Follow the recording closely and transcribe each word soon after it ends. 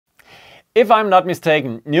If I'm not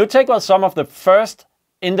mistaken, Newtek was some of the first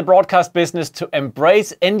in the broadcast business to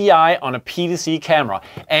embrace NDI on a PTZ camera.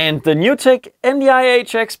 And the Newtek NDI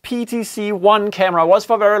PTZ1 camera was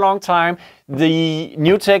for a very long time the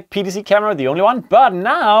Newtek PTZ camera, the only one. But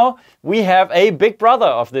now we have a big brother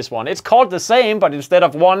of this one. It's called the same, but instead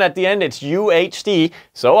of 1 at the end, it's UHD.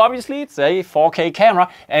 So obviously it's a 4K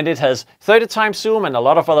camera, and it has 30 times zoom and a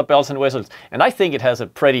lot of other bells and whistles. And I think it has a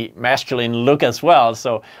pretty masculine look as well.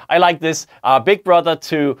 So I like this big brother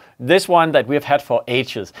to this one that we've had for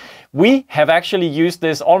ages. We have actually used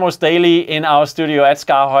this almost daily in our studio at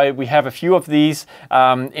SKAARHOJ. We have a few of these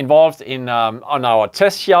involved in on our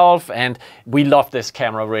test shelf, and we love this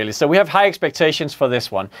camera really. So we have high expectations for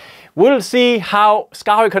this one. We'll see how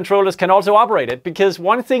SKAARHOJ controllers can also operate it, because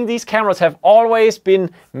one thing these cameras have always been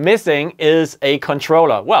missing is a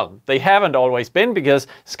controller. Well, they haven't always been, because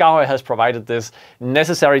SKAARHOJ has provided this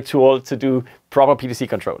necessary tool to do proper PTZ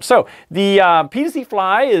control. So the PTZ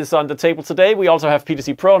Fly is on the table today. We also have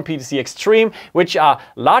PTZ Pro and PTZ Extreme, which are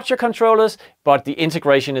larger controllers, but the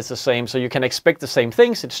integration is the same. So you can expect the same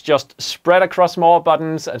things. It's just spread across more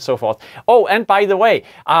buttons and so forth. Oh, and by the way,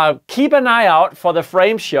 keep an eye out for the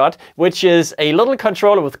frame shot, which is a little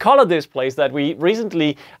controller with color displays that we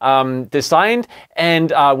recently designed.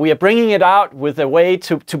 And we are bringing it out with a way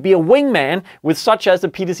to be a wingman with such as the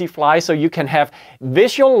PTZ Fly. So you can have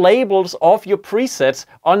visual labels of your presets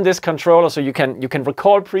on this controller, so you can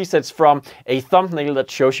recall presets from a thumbnail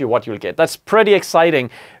that shows you what you'll get. That's pretty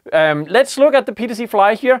exciting. Let's look at the PTZ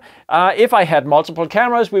Fly here. If I had multiple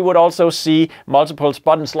cameras, we would also see multiple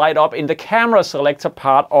buttons light up in the camera selector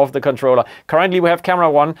part of the controller. Currently we have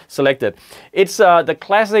camera 1 selected. It's the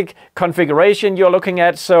classic configuration you're looking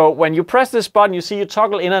at. So when you press this button, you see you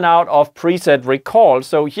toggle in and out of preset recall.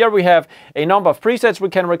 So here we have a number of presets we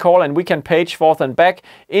can recall, and we can page forth and back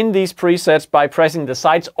in these presets by pressing the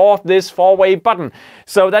sides of this 4-way button.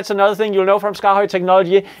 So that's another thing you'll know from SKAARHOJ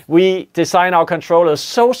technology. We design our controllers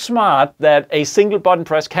so smart that a single button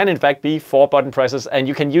press can in fact be 4 button presses, and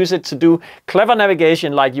you can use it to do clever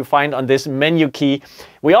navigation like you find on this menu key.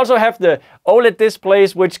 We also have the OLED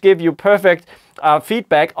displays, which give you perfect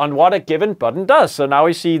feedback on what a given button does. So now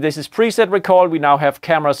we see this is preset recall. We now have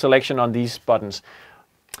camera selection on these buttons.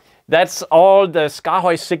 That's all the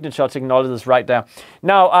SKAARHOJ signature technologies right there.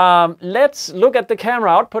 Now, let's look at the camera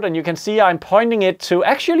output, and you can see I'm pointing it to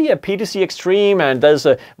actually a PTZ Extreme, and there's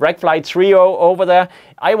a Rackfly Trio over there.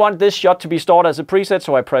 I want this shot to be stored as a preset,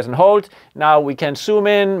 so I press and hold. Now we can zoom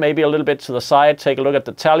in, maybe a little bit to the side, take a look at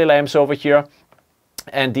the tally lamps over here.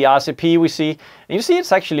 And the RCP we see, and you see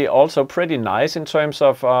it's actually also pretty nice in terms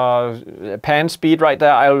of pan speed right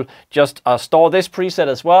there. I'll just store this preset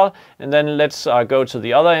as well, and then let's go to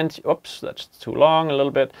the other end. Oops, that's too long a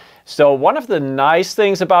little bit. So one of the nice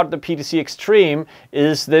things about the PTZ Extreme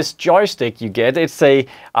is this joystick you get. It's a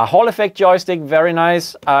Hall effect joystick, very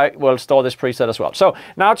nice. I will store this preset as well. So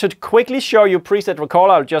now to quickly show you preset recall,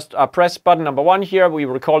 I'll just press button number 1 here. We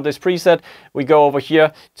recall this preset. We go over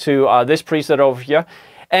here to this preset over here.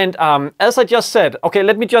 And as I just said, okay,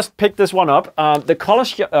 let me just pick this one up. The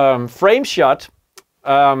color frame shot,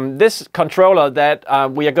 this controller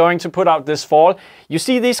that we are going to put out this fall, you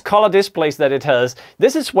see these color displays that it has.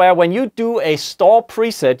 This is where when you do a store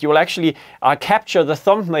preset, you will actually capture the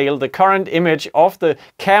thumbnail, the current image of the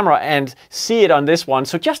camera, and see it on this one.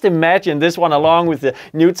 So just imagine this one along with the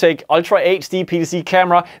Newtek Ultra HD PTZ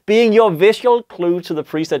camera being your visual clue to the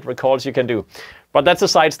preset recalls you can do. But that's a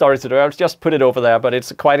side story today. I'll just put it over there, but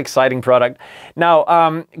it's a quite exciting product.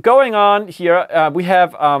 Now, going on here, we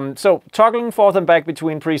have, so toggling forth and back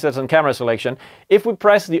between presets and camera selection. If we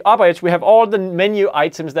press the up edge, we have all the menu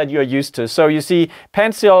items that you're used to. So you see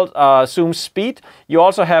pencil, zoom speed. You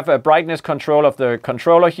also have a brightness control of the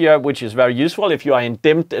controller here, which is very useful. If you are in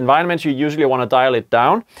dimmed environments, you usually want to dial it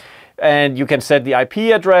down. And you can set the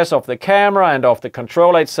IP address of the camera and of the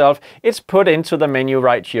controller itself. It's put into the menu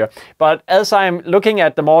right here. But as I'm looking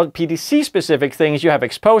at the more PTZ specific things, you have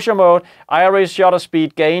exposure mode, iris, shutter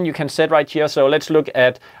speed, gain, you can set right here. So let's look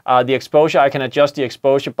at the exposure. I can adjust the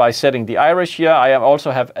exposure by setting the iris here. I also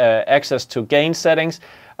have access to gain settings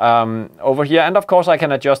over here. And of course, I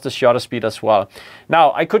can adjust the shutter speed as well.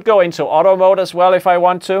 Now, I could go into auto mode as well if I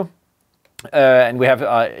want to. And we have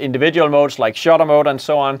individual modes like shutter mode and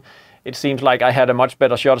so on. It seems like I had a much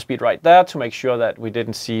better shutter speed right there to make sure that we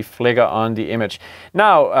didn't see flicker on the image.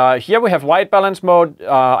 Now, here we have white balance mode.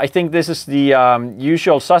 I think this is the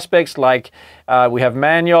usual suspects, like we have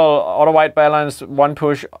manual, auto white balance, one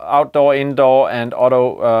push, outdoor, indoor, and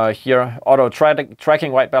auto here, auto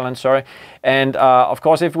tracking white balance, sorry. And of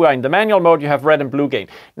course, if we are in the manual mode, you have red and blue gain.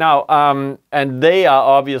 Now, and they are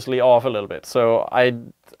obviously off a little bit. So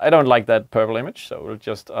I don't like that purple image, so we'll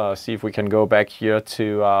just see if we can go back here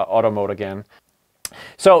to auto mode again.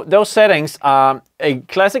 So those settings are a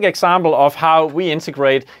classic example of how we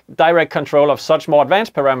integrate direct control of such more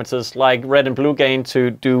advanced parameters like red and blue gain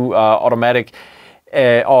to do automatic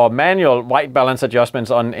or manual white balance adjustments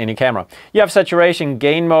on any camera. You have saturation,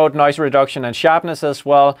 gain mode, noise reduction, and sharpness as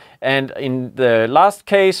well. And in the last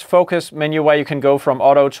case, focus menu, where you can go from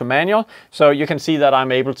auto to manual. So you can see that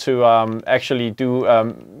I'm able to actually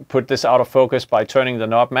put this out of focus by turning the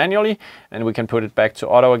knob manually, and we can put it back to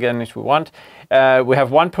auto again if we want. We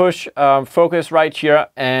have one push focus right here,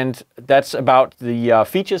 and that's about the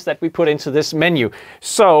features that we put into this menu.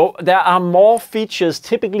 So there are more features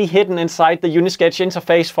typically hidden inside the UniSketch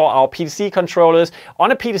interface for our PTZ controllers.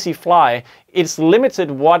 On a PTZ Fly, it's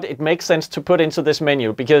limited what it makes sense to put into this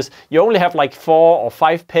menu, because you only have like 4 or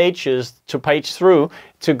 5 pages to page through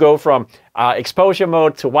to go from exposure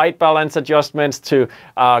mode to white balance adjustments to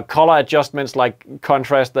color adjustments like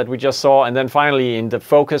contrast that we just saw, and then finally in the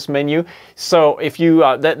focus menu. So if you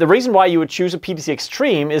the reason why you would choose a PTZ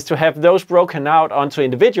Extreme is to have those broken out onto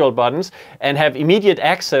individual buttons and have immediate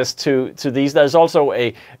access to these. There's also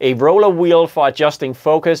a roller wheel for adjusting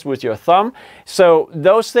focus with your thumb. So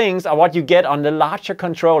those things are what you get on the larger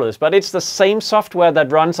controllers, but it's the same software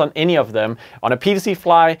that runs on any of them. On a PTZ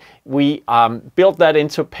Fly, we built that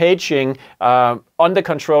into paging on the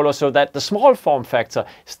controller so that the small form factor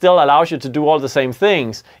still allows you to do all the same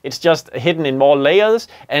things. It's just hidden in more layers,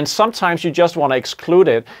 and sometimes you just want to exclude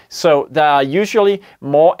it. So there are usually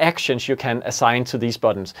more actions you can assign to these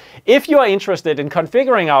buttons. If you are interested in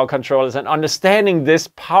configuring our controllers and understanding this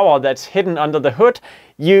power that's hidden under the hood,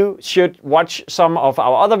 you should watch some of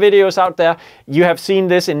our other videos out there. You have seen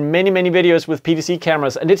this in many videos with PTZ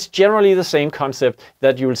cameras, and it's generally the same concept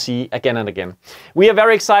that you will see again and again. We are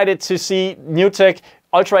very excited to see Newtek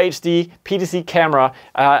Ultra HD PTZ camera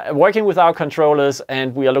working with our controllers,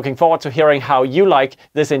 and we are looking forward to hearing how you like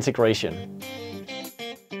this integration.